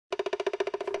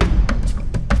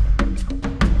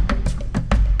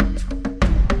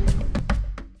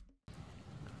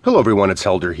Hello everyone, it's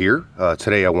Helder here.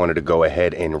 Today I wanted to go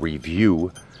ahead and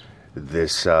review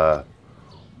this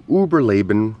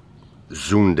Überleben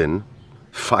Zünden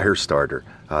fire starter.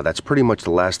 That's pretty much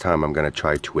the last time I'm going to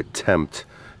try to attempt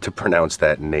to pronounce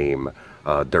that name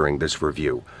during this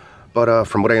review. But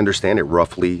from what I understand, it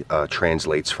roughly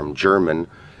translates from German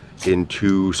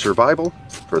into survival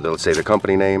for the, let's say, the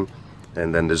company name,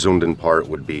 and then the Zünden part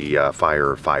would be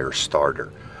fire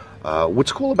starter.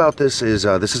 What's cool about this is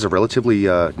a relatively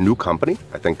new company.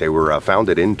 I think they were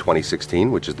founded in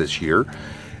 2016, which is this year.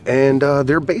 And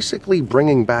they're basically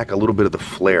bringing back a little bit of the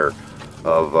flair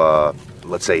of,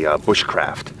 let's say,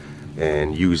 bushcraft,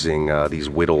 and using these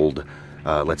whittled,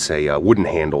 let's say, wooden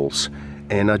handles.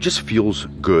 And just feels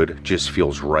good, just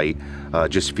feels right,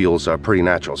 just feels pretty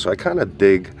natural. So I kind of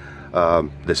dig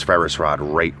this ferrous rod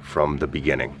right from the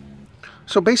beginning.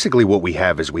 So basically what we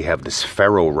have is we have this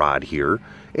ferro rod here,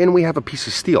 and we have a piece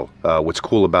of steel. What's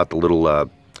cool about the little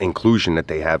inclusion that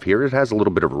they have here, it has a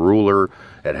little bit of a ruler,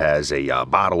 it has a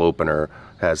bottle opener,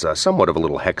 has somewhat of a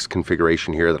little hex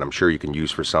configuration here that I'm sure you can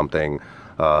use for something,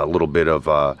 a little bit of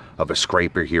a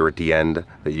scraper here at the end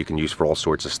that you can use for all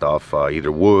sorts of stuff,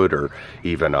 either wood or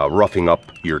even roughing up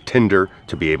your tinder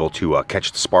to be able to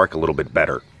catch the spark a little bit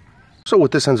better. So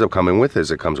what this ends up coming with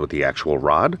is it comes with the actual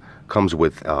rod, comes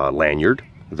with lanyard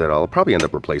that I'll probably end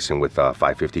up replacing with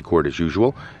 550 cord as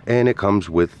usual, and it comes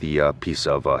with the piece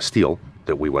of steel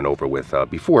that we went over with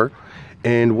before.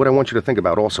 And what I want you to think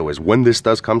about also is when this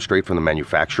does come straight from the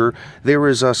manufacturer, there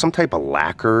is some type of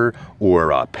lacquer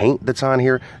or paint that's on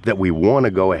here that we want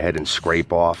to go ahead and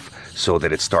scrape off so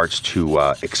that it starts to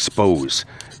expose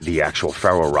the actual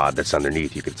ferro rod that's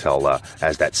underneath. You can tell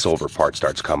as that silver part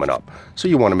starts coming up. So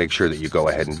you want to make sure that you go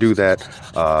ahead and do that.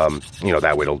 You know,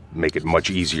 that way it'll make it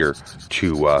much easier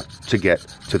to get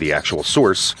to the actual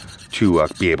source to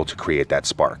be able to create that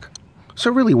spark. So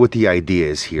really what the idea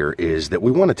is here is that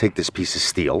we want to take this piece of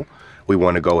steel, we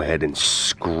want to go ahead and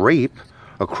scrape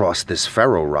across this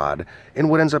ferro rod, and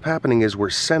what ends up happening is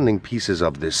we're sending pieces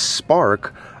of this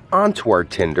spark onto our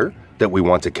tinder that we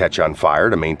want to catch on fire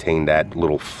to maintain that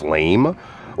little flame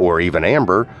or even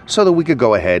amber so that we could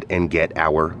go ahead and get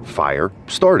our fire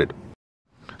started.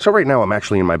 So right now I'm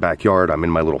actually in my backyard, I'm in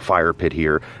my little fire pit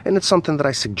here, and it's something that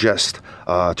I suggest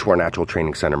to our natural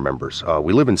training center members.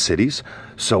 We live in cities,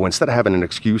 so instead of having an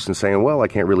excuse and saying, well, I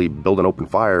can't really build an open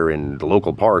fire in the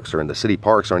local parks or in the city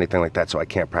parks or anything like that, so I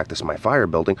can't practice my fire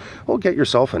building, well, get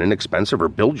yourself an inexpensive or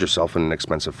build yourself an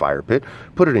inexpensive fire pit,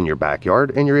 put it in your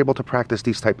backyard, and you're able to practice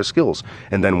these type of skills.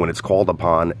 And then when it's called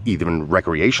upon, even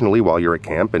recreationally while you're at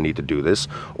camp and need to do this,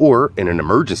 or in an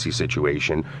emergency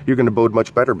situation, you're going to bode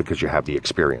much better because you have the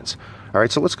experience. All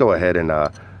right, so let's go ahead and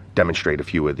demonstrate a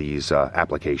few of these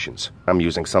applications. I'm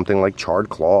using something like charred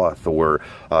cloth or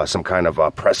some kind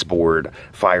of press board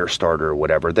fire starter or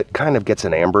whatever that kind of gets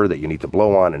an amber that you need to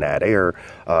blow on and add air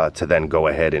to then go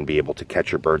ahead and be able to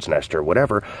catch your bird's nest or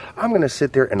whatever. I'm going to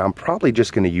sit there and I'm probably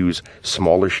just going to use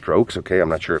smaller strokes, okay? I'm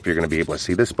not sure if you're going to be able to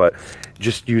see this, but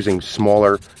just using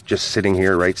smaller, just sitting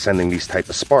here, right, sending these type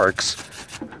of sparks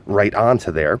right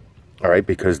onto there. All right,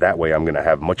 because that way I'm going to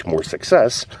have much more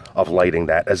success of lighting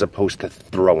that as opposed to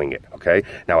throwing it, okay?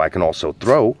 Now I can also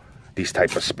throw these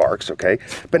type of sparks, okay?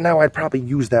 But now I'd probably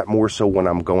use that more so when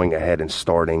I'm going ahead and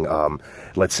starting,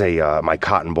 let's say, my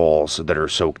cotton balls that are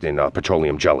soaked in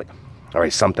petroleum jelly. All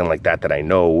right, something like that that I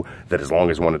know that as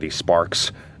long as one of these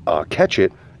sparks catch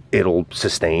it, it'll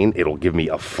sustain, it'll give me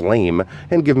a flame,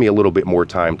 and give me a little bit more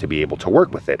time to be able to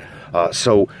work with it.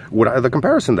 So the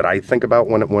comparison that I think about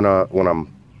when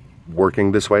I'm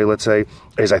working this way, let's say,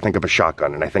 is I think of a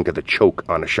shotgun and I think of the choke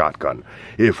on a shotgun.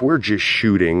 If we're just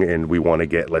shooting and we want to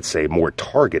get, let's say, more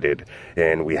targeted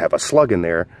and we have a slug in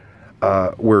there,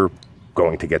 we're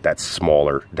going to get that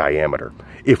smaller diameter.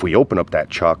 If we open up that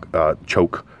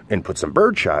choke and put some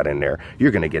birdshot in there,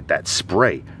 you're going to get that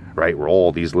spray, right, where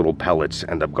all these little pellets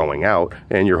end up going out,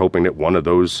 and you're hoping that one of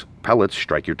those pellets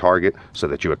strike your target so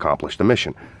that you accomplish the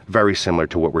mission. Very similar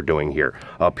to what we're doing here.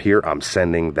 Up here, I'm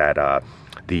sending that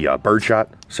the birdshot,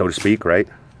 so to speak, right?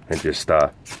 And just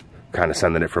kind of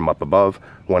sending it from up above.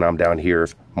 When I'm down here,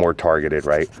 more targeted,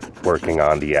 right? Working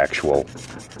on the actual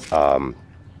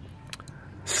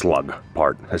slug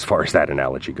part, as far as that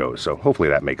analogy goes. So hopefully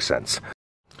that makes sense.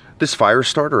 This fire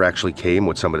starter actually came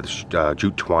with some of this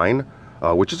jute twine,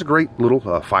 which is a great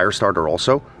little fire starter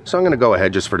also. So I'm going to go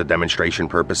ahead just for the demonstration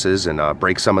purposes and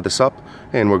break some of this up,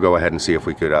 and we'll go ahead and see if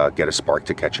we could get a spark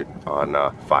to catch it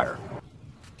on fire.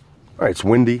 All right, it's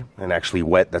windy and actually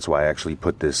wet. That's why I actually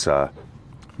put this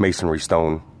masonry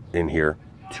stone in here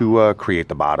to create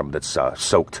the bottom that's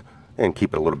soaked and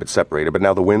keep it a little bit separated. But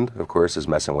now the wind, of course, is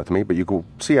messing with me. But you can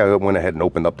see I went ahead and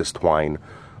opened up this twine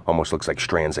Almost looks like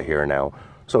strands of hair now.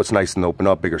 So it's nice and open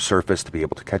up, bigger surface to be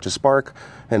able to catch a spark,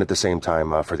 and at the same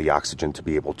time for the oxygen to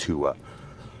be able to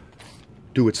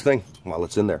do its thing while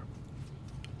it's in there.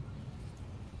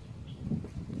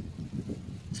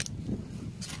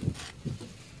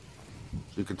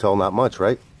 You can tell not much,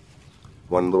 right?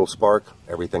 One little spark,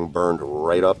 everything burned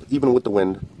right up, even with the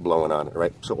wind blowing on it,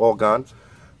 right? So all gone,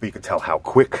 but you can tell how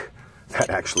quick that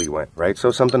actually went, right?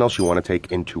 So something else you want to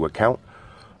take into account.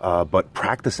 But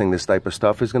practicing this type of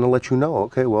stuff is going to let you know,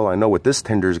 okay, well, I know what this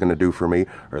tinder is going to do for me,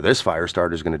 or this fire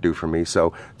starter is going to do for me,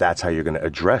 so that's how you're going to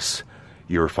address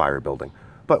your fire building.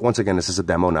 But once again, this is a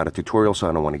demo, not a tutorial, so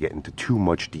I don't want to get into too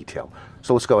much detail.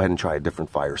 So let's go ahead and try a different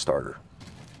fire starter.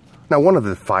 Now, one of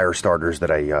the fire starters that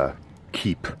I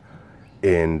keep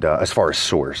in, as far as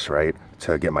source, right,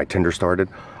 to get my tinder started,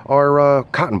 are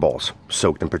cotton balls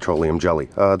soaked in petroleum jelly.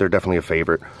 They're definitely a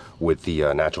favorite with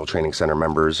the Natural Training Center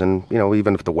members, and you know,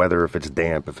 even if the weather, if it's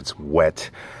damp, if it's wet,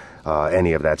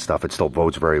 any of that stuff, it still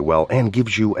bodes very well and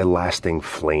gives you a lasting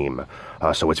flame.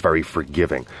 So it's very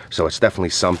forgiving. So it's definitely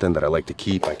something that I like to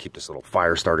keep. I keep this little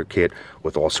fire starter kit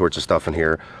with all sorts of stuff in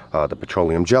here. The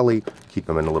petroleum jelly, keep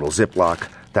them in a little Ziploc.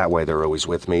 That way they're always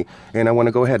with me. And I want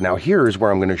to go ahead. Now here is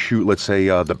where I'm going to shoot, let's say,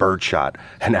 the birdshot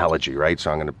analogy, right? So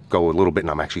I'm going to go a little bit,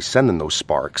 and I'm actually sending those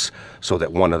sparks so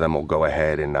that one of them will go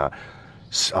ahead and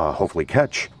hopefully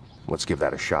catch. Let's give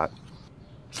that a shot.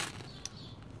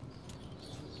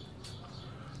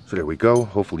 So there we go.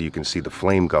 Hopefully you can see the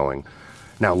flame going.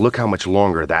 Now look how much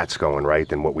longer that's going, right,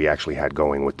 than what we actually had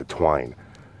going with the twine.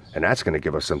 And that's going to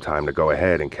give us some time to go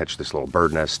ahead and catch this little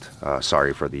bird nest.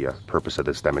 Sorry for the purpose of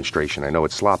this demonstration. I know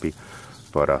it's sloppy,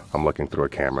 but I'm looking through a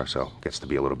camera, so it gets to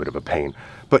be a little bit of a pain.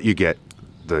 But you get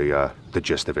the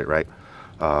gist of it, right?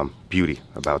 Beauty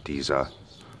about these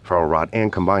ferro rod,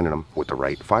 and combining them with the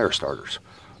right fire starters.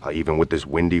 Even with this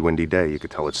windy day, you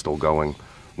could tell it's still going.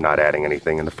 Not adding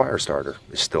anything in the fire starter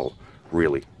is still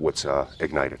really what's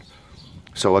ignited.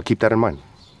 So keep that in mind.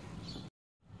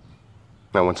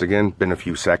 Now, once again, been a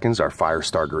few seconds, our fire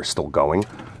starter is still going.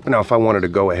 But now if I wanted to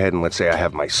go ahead and let's say I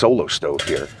have my solo stove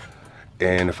here,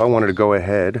 and if I wanted to go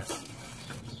ahead,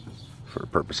 for the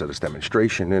purpose of this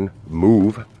demonstration, and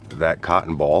move that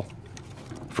cotton ball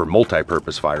for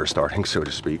multi-purpose fire starting, so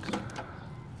to speak,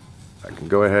 I can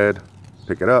go ahead,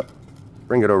 pick it up,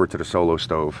 bring it over to the solo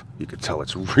stove. You can tell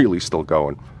it's really still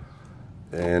going.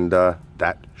 And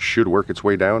that should work its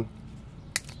way down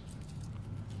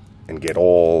and get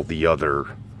all the other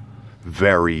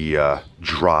very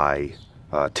dry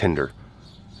tinder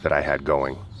that I had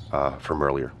going from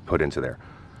earlier put into there.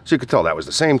 So you could tell that was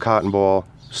the same cotton ball,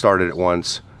 started it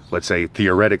once. Let's say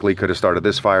theoretically could have started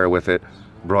this fire with it,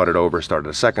 brought it over, started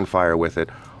a second fire with it,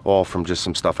 all from just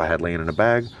some stuff I had laying in a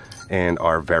bag and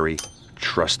our very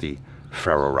trusty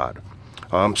ferro rod.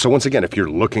 So once again, if you're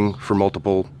looking for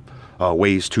multiple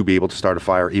ways to be able to start a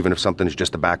fire, even if something is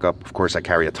just a backup, of course I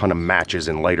carry a ton of matches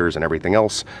and lighters and everything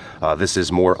else. This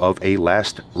is more of a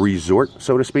last resort,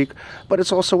 so to speak, but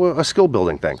it's also a skill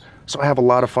building thing. So I have a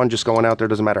lot of fun just going out there,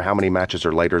 doesn't matter how many matches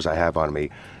or lighters I have on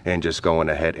me, and just going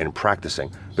ahead and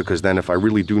practicing, because then if I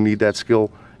really do need that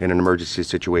skill in an emergency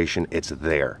situation, it's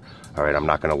there. All right, I'm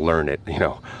not going to learn it, you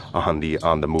know, on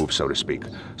the move, so to speak.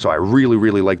 So I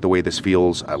really like the way this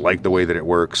feels. I like the way that it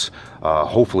works.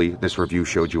 Hopefully this review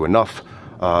showed you enough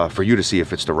for you to see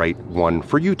if it's the right one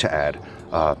for you to add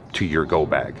to your go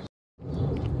bag.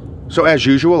 So as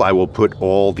usual, I will put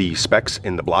all the specs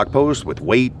in the blog post with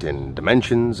weight and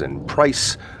dimensions and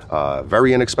price.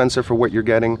 Very inexpensive for what you're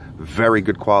getting. Very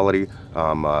good quality.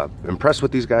 I'm impressed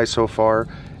with these guys so far,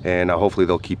 and hopefully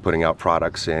they'll keep putting out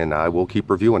products, and I will keep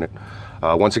reviewing it.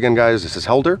 Once again, guys, this is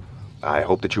Helder. I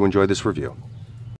hope that you enjoyed this review.